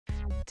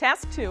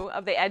Task 2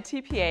 of the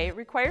edTPA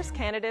requires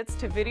candidates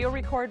to video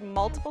record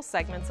multiple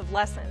segments of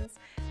lessons.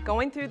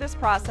 Going through this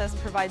process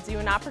provides you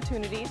an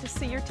opportunity to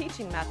see your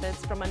teaching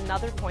methods from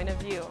another point of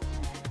view.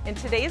 In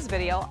today's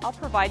video, I'll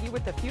provide you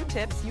with a few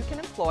tips you can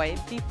employ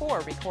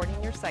before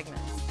recording your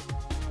segments.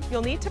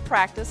 You'll need to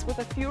practice with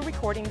a few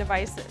recording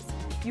devices.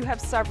 You have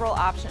several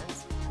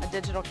options. A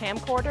digital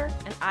camcorder,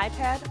 an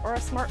iPad, or a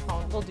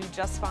smartphone will do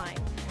just fine.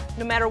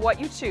 No matter what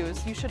you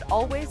choose, you should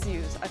always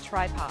use a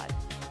tripod.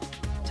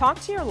 Talk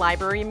to your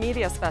library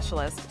media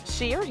specialist.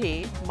 She or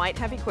he might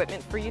have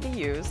equipment for you to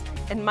use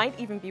and might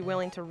even be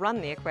willing to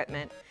run the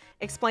equipment.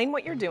 Explain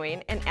what you're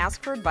doing and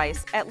ask for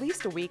advice at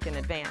least a week in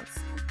advance.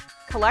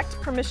 Collect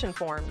permission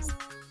forms.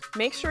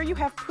 Make sure you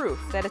have proof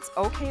that it's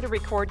okay to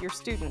record your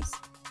students.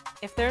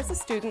 If there's a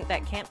student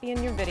that can't be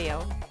in your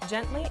video,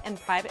 gently and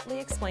privately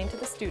explain to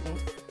the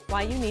student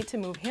why you need to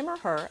move him or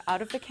her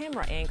out of the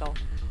camera angle,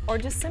 or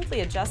just simply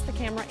adjust the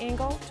camera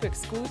angle to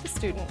exclude the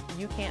student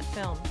you can't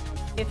film.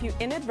 If you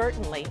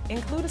inadvertently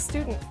include a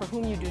student for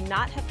whom you do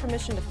not have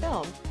permission to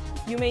film,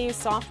 you may use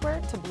software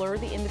to blur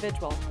the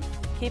individual.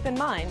 Keep in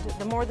mind,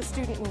 the more the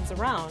student moves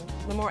around,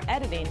 the more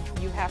editing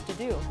you have to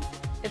do.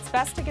 It's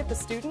best to get the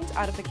student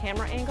out of the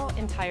camera angle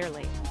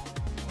entirely.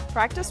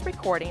 Practice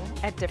recording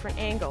at different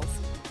angles.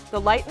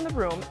 The light in the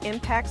room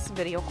impacts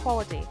video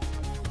quality.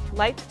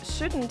 Light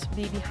shouldn't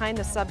be behind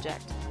the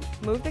subject.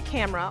 Move the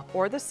camera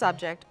or the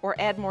subject or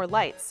add more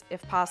lights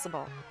if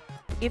possible.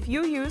 If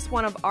you use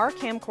one of our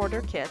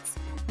camcorder kits,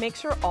 make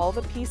sure all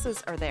the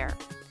pieces are there.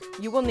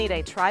 You will need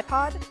a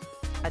tripod,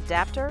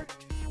 adapter,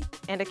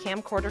 and a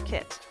camcorder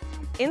kit.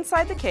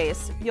 Inside the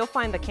case, you'll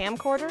find the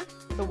camcorder,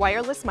 the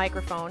wireless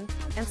microphone,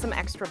 and some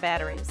extra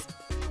batteries.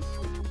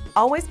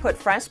 Always put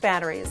fresh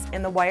batteries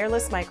in the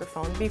wireless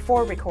microphone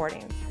before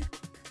recording.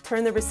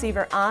 Turn the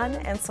receiver on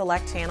and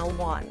select channel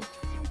 1.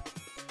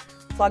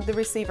 Plug the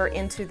receiver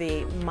into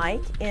the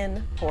mic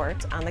in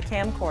port on the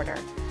camcorder.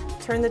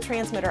 Turn the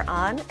transmitter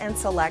on and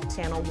select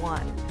channel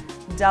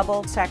 1.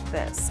 Double check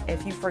this.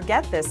 If you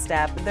forget this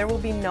step, there will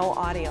be no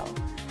audio.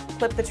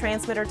 Clip the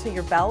transmitter to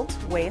your belt,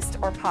 waist,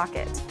 or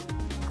pocket.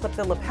 Clip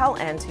the lapel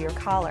end to your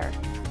collar.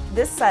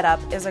 This setup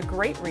is a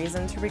great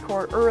reason to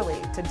record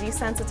early to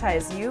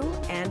desensitize you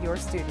and your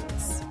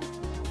students.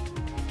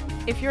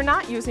 If you're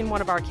not using one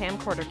of our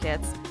camcorder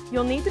kits,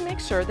 you'll need to make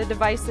sure the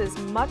device is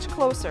much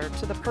closer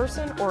to the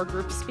person or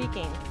group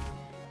speaking.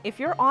 If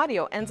your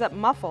audio ends up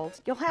muffled,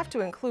 you'll have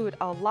to include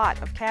a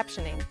lot of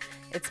captioning.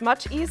 It's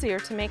much easier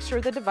to make sure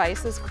the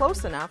device is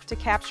close enough to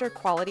capture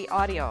quality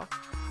audio.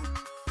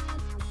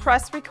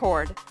 Press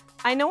record.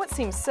 I know it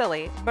seems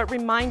silly, but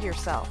remind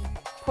yourself.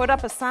 Put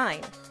up a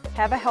sign.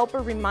 Have a helper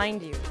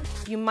remind you.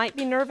 You might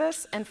be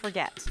nervous and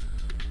forget.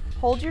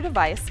 Hold your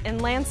device in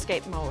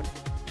landscape mode.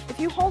 If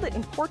you hold it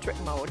in portrait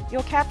mode,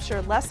 you'll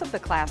capture less of the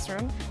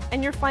classroom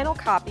and your final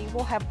copy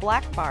will have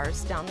black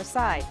bars down the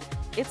side.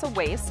 It's a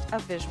waste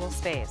of visual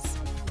space.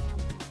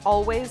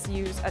 Always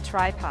use a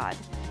tripod.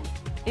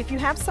 If you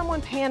have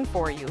someone pan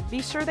for you,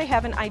 be sure they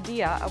have an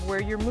idea of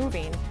where you're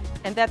moving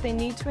and that they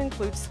need to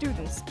include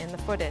students in the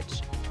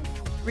footage.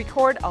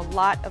 Record a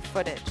lot of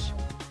footage.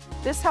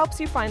 This helps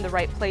you find the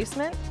right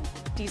placement,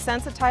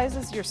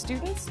 desensitizes your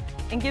students,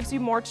 and gives you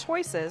more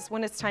choices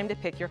when it's time to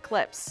pick your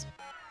clips.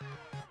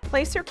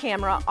 Place your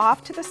camera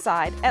off to the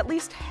side, at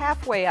least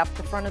halfway up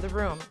the front of the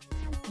room.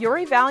 Your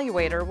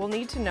evaluator will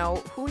need to know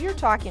who you're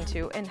talking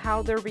to and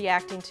how they're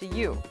reacting to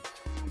you.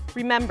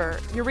 Remember,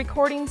 your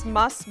recordings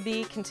must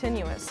be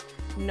continuous,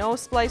 no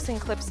splicing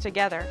clips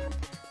together.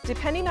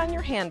 Depending on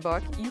your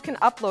handbook, you can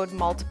upload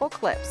multiple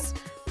clips,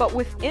 but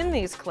within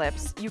these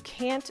clips, you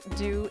can't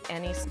do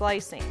any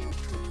splicing.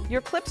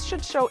 Your clips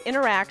should show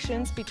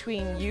interactions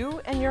between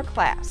you and your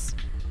class.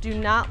 Do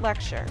not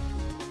lecture.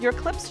 Your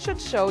clips should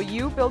show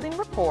you building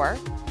rapport,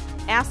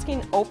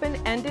 asking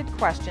open-ended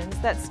questions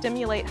that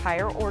stimulate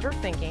higher-order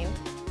thinking,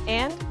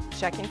 and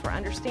checking for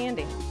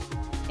understanding.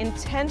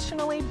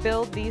 Intentionally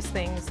build these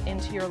things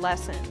into your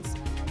lessons.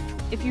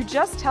 If you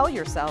just tell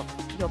yourself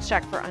you'll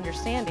check for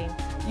understanding,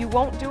 you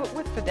won't do it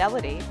with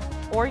fidelity,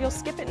 or you'll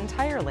skip it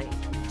entirely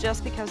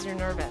just because you're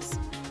nervous.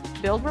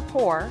 Build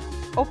rapport,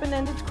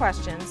 open-ended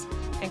questions,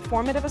 and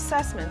formative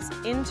assessments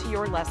into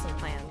your lesson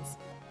plans.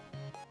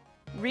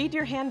 Read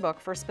your handbook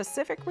for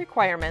specific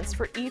requirements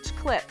for each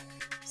clip.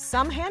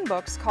 Some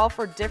handbooks call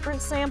for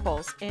different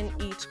samples in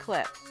each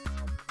clip.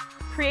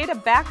 Create a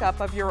backup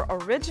of your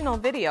original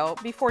video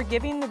before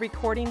giving the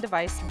recording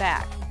device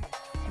back.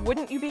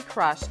 Wouldn't you be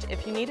crushed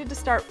if you needed to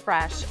start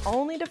fresh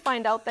only to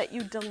find out that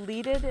you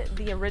deleted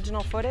the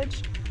original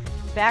footage?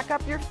 Back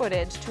up your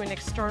footage to an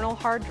external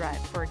hard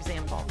drive, for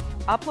example.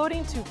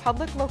 Uploading to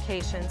public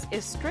locations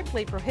is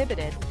strictly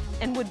prohibited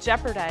and would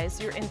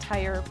jeopardize your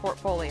entire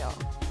portfolio.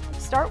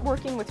 Start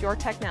working with your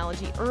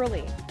technology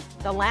early.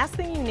 The last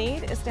thing you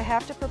need is to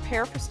have to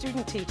prepare for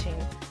student teaching,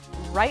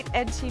 write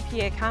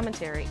edTPA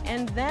commentary,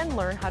 and then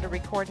learn how to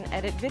record and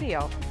edit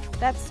video.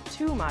 That's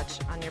too much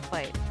on your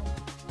plate.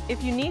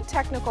 If you need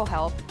technical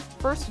help,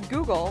 first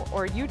Google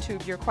or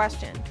YouTube your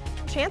question.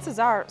 Chances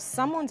are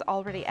someone's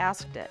already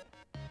asked it.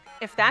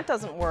 If that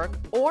doesn't work,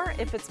 or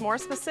if it's more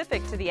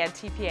specific to the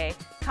edTPA,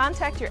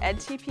 contact your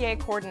edTPA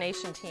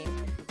coordination team.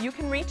 You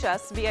can reach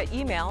us via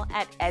email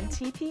at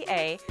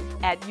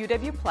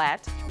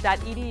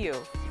edTPA@uwplatt.edu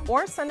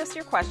or send us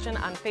your question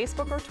on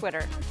Facebook or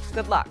Twitter.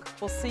 Good luck.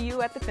 We'll see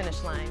you at the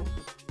finish line.